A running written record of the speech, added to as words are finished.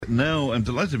now I'm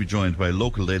delighted to be joined by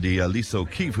local lady Lisa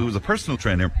O'Keefe, who is a personal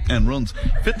trainer and runs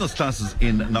fitness classes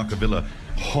in Knockavilla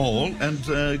Hall. And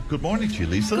good morning to you,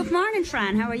 Lisa. Good morning,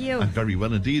 Fran. How are you? I'm very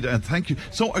well indeed, and thank you.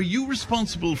 So are you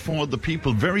responsible for the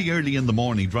people very early in the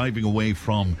morning driving away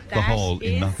from the hall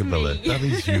in Knockavilla? That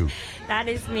is you. That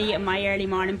is me and my early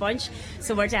morning bunch.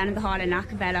 So we're down in the hall in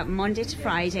Knockavilla Monday to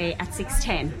Friday at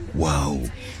 6:10. Wow.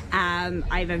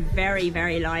 I have a very,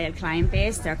 very loyal client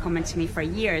base. They're coming to me for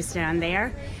years down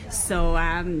there. So,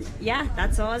 yeah,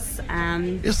 that's us.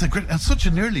 Isn't it great? At such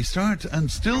an early start,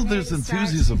 and still there's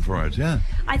enthusiasm for it, yeah.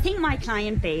 I think my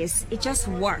client base, it just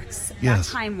works. Yes.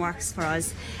 That time works for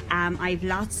us. I have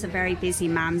lots of very busy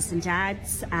mums and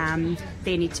dads.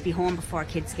 They need to be home before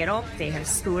kids get up. They have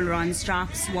school runs,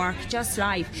 drops, work, just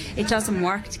life. It doesn't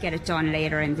work to get it done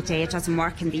later in the day. It doesn't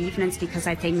work in the evenings because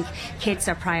I think kids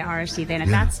are priority then at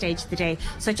that stage of the day.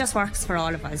 So it just works for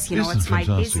all of us. You know, Isn't it's my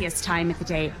fantastic? busiest time of the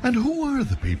day. And who are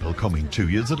the people coming to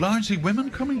you? Is it largely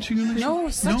women coming to you, Lisa? No,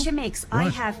 such a mix. Right. I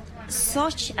have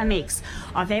such a mix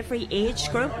of every age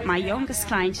group. My youngest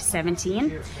client is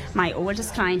 17. My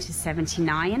oldest client is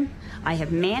 79. I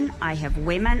have men, I have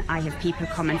women, I have people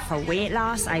coming for weight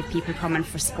loss, I have people coming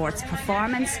for sports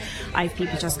performance, I have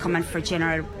people just coming for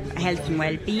general health and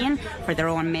well-being, for their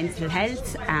own mental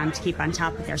health, to keep on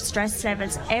top of their stress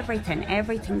levels.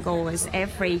 Everything goes,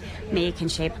 every make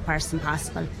and shape of person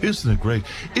possible. Isn't it great?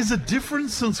 Is it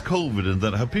different since COVID in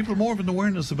that have people more of an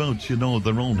awareness about, you know,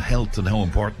 their own health and how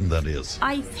important that is?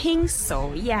 I think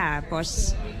so, yeah,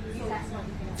 but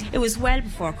it was well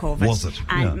before COVID. Was it?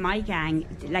 And Yeah. my gang,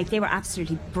 like, they were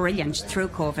absolutely brilliant through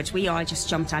COVID. We all just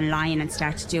jumped online and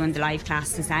started doing the live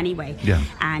classes anyway. Yeah.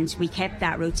 And we kept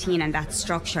that routine and that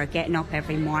structure, getting up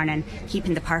every morning,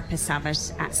 keeping the purpose of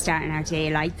it, starting our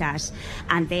day like that.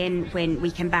 And then when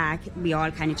we came back, we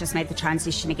all kind of just made the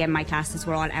transition again. My classes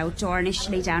were all outdoor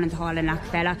initially down in the hall in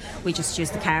Knockavilla. We just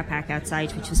used the car park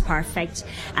outside, which was perfect.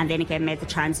 And then again made the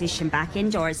transition back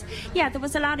indoors. Yeah, there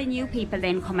was a lot of new people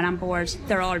then coming on board.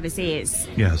 There always is.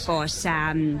 Yes. But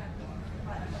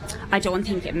I don't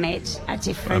think it made a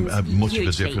difference. Much of a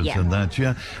hugely, difference yeah. in that,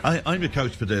 yeah. I'm a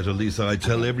couch potato, Lisa. I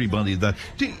tell everybody that.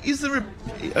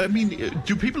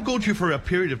 Do people go to you for a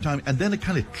period of time and then it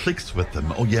kind of clicks with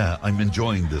them? Oh, yeah, I'm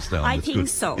enjoying this now. I It's think good.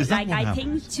 so. Is that Like, what I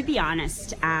happens? think, to be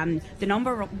honest, the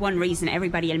number one reason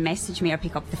everybody will message me or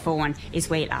pick up the phone is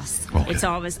weight loss. Okay. It's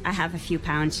always, I have a few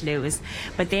pounds to lose.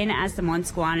 But then as the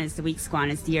months go on, as the weeks go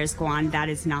on, as the years go on, that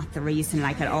is not the reason,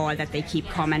 like, at all, that they keep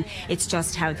coming. It's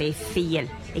just how they feel.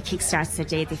 It kickstarts their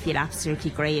day. They feel absolutely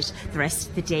great. The rest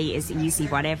of the day is easy.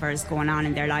 Whatever is going on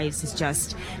in their lives is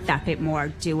just that bit more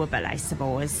doable, I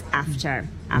suppose, after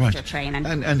Right. training.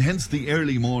 And hence the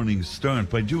early morning start.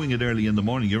 By doing it early in the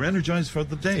morning, you're energized for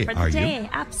the day, For the are day, you?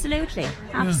 absolutely,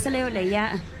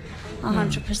 yeah,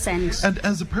 100%. And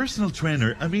as a personal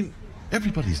trainer, I mean,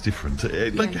 everybody's different.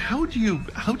 Like, how do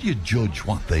you judge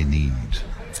what they need?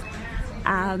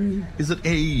 Is it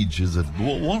age? Is it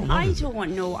what I is it?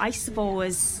 don't know. I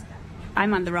suppose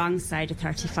I'm on the wrong side of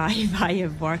 35. I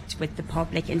have worked with the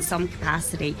public in some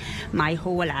capacity my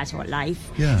whole adult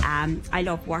life. Yeah. I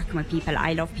love working with people.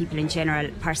 I love people in general,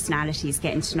 personalities,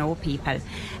 getting to know people.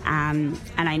 And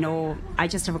I know I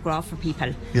just have a graph for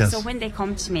people. Yes. So when they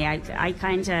come to me, I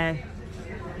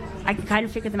can kind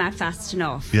of figure them out fast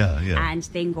enough. Yeah. And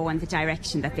then go in the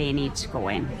direction that they need to go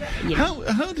in. You know?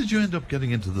 How did you end up getting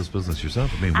into this business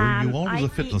yourself? I mean, were you always a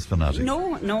fitness fanatic?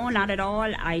 No, not at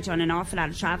all. I done an awful lot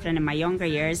of travelling in my younger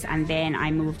years, and then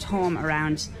I moved home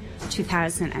around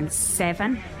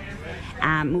 2007.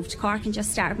 Moved to Cork and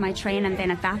just started my training then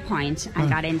at that point and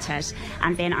got into it.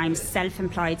 And then I'm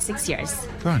self-employed 6 years.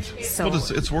 Right. So-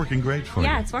 But it's working great for you.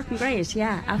 Yeah, it's working great.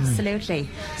 Yeah, absolutely.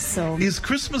 So Is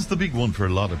Christmas the big one for a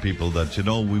lot of people that, you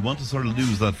know, we want to sort of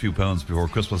lose that few pounds before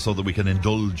Christmas so that we can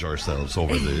indulge ourselves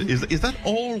over the... Is that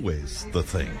always the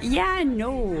thing? yeah,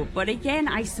 no. But again,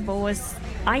 I suppose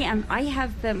I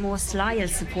have the most loyal,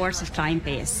 supportive client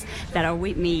base that are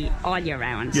with me all year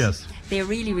round. Yes. They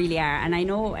really, really are. And I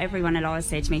know everyone will always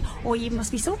say to me, oh, you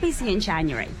must be so busy in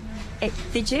January.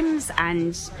 The gyms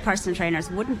and personal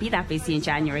trainers wouldn't be that busy in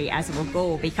January as it would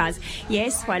go, because,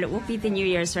 yes, while it would be the New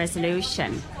Year's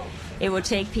resolution, it would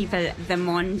take people the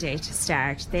Monday to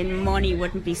start. Then money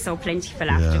wouldn't be so plentiful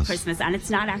after Yes. Christmas. And it's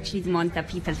not actually the month that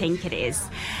people think it is.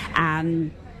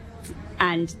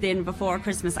 And then before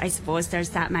Christmas, I suppose there's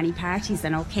that many parties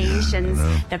and occasions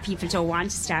that people don't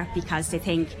want to start because they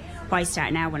think, why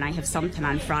start now when I have something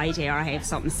on Friday or I have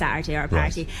something Saturday or a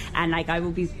party? And like, I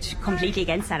will be completely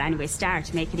against that anyway. Start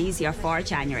to make it easier for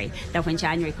January, that when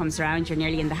January comes around you're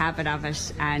nearly in the habit of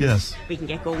it, and we can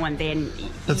get going then.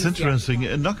 That's interesting.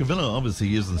 Knockavilla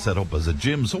obviously isn't set up as a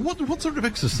gym, so what sort of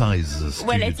exercises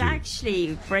well do you it's do?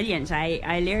 Actually brilliant.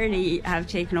 I literally have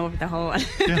taken over the hall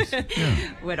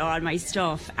with all my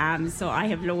stuff, so I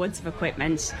have loads of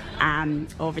equipment.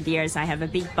 Over the years I have a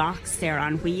big box there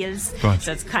on wheels,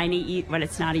 so it's kind of well,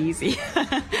 it's not easy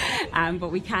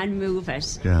but we can move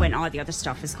it when all the other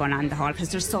stuff is going on in the hall, because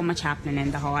there's so much happening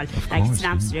in the hall. It's an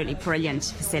absolutely brilliant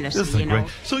facility. Isn't it great?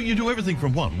 So you do everything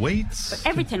from what? Weights?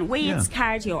 Everything. Weights,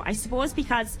 cardio. I suppose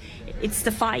because it's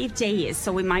the 5 days,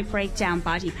 so we might break down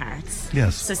body parts.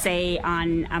 Yes. So say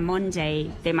on a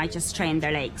Monday, they might just train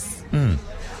their legs.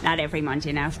 Not every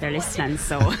Monday now if they're listening,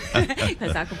 so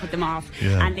because I could put them off.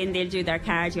 And then they'll do their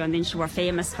cardio, and then we're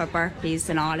famous for burpees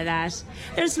and all of that.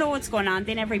 There's loads going on.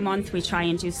 Then every month we try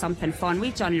and do something fun.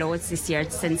 We've done loads this year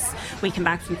since we came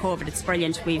back from COVID. It's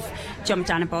brilliant. We've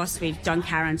jumped on a bus. We've done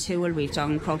Carrauntoohil. We've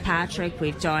done Crowpatrick.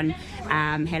 We've done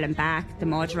Hell and Back, the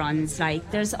mud runs.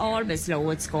 Like, there's always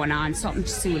loads going on. Something to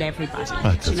suit everybody.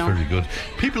 That's very good.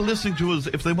 People listening to us,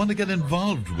 if they want to get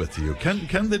involved with you,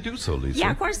 can they do so, Lisa?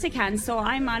 Yeah, of course they can. So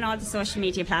I'm on all the social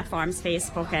media platforms,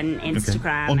 Facebook and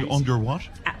Instagram. Under what?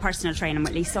 Personal training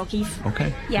with Lisa O'Keefe.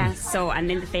 Okay. Yeah, so, and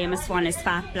then the famous one is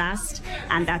Fat Blast,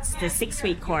 and that's the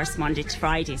 6-week course, Monday to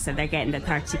Friday, so they're getting the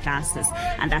 30 classes,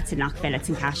 and that's in Knockville. It's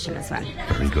in Cashel as well.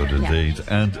 Very good indeed.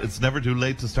 And it's never too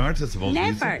late to start, I suppose.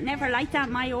 Never like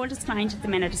that. My oldest client at the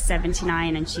minute is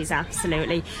 79, and she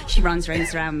runs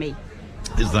rings around me.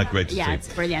 Isn't that great to see? Yeah,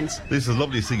 it's brilliant. Lisa,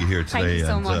 lovely to see you here today. Thank you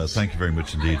so much. Thank you very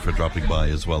much indeed for dropping by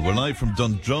as well. We're live from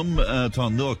Dundrum,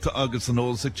 Tá Nuacht Agus an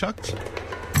Olsig Chucht.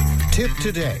 Tip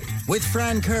today with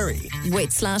Fran Curry. With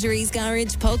Slattery's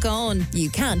Garage, Puck On. You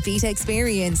can't beat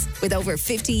experience. With over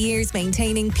 50 years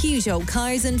maintaining Peugeot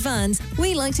cars and vans,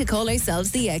 we like to call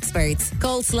ourselves the experts.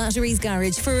 Call Slattery's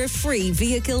Garage for a free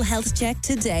vehicle health check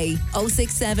today.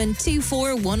 067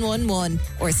 24111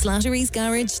 or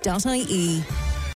slatterysgarage.ie.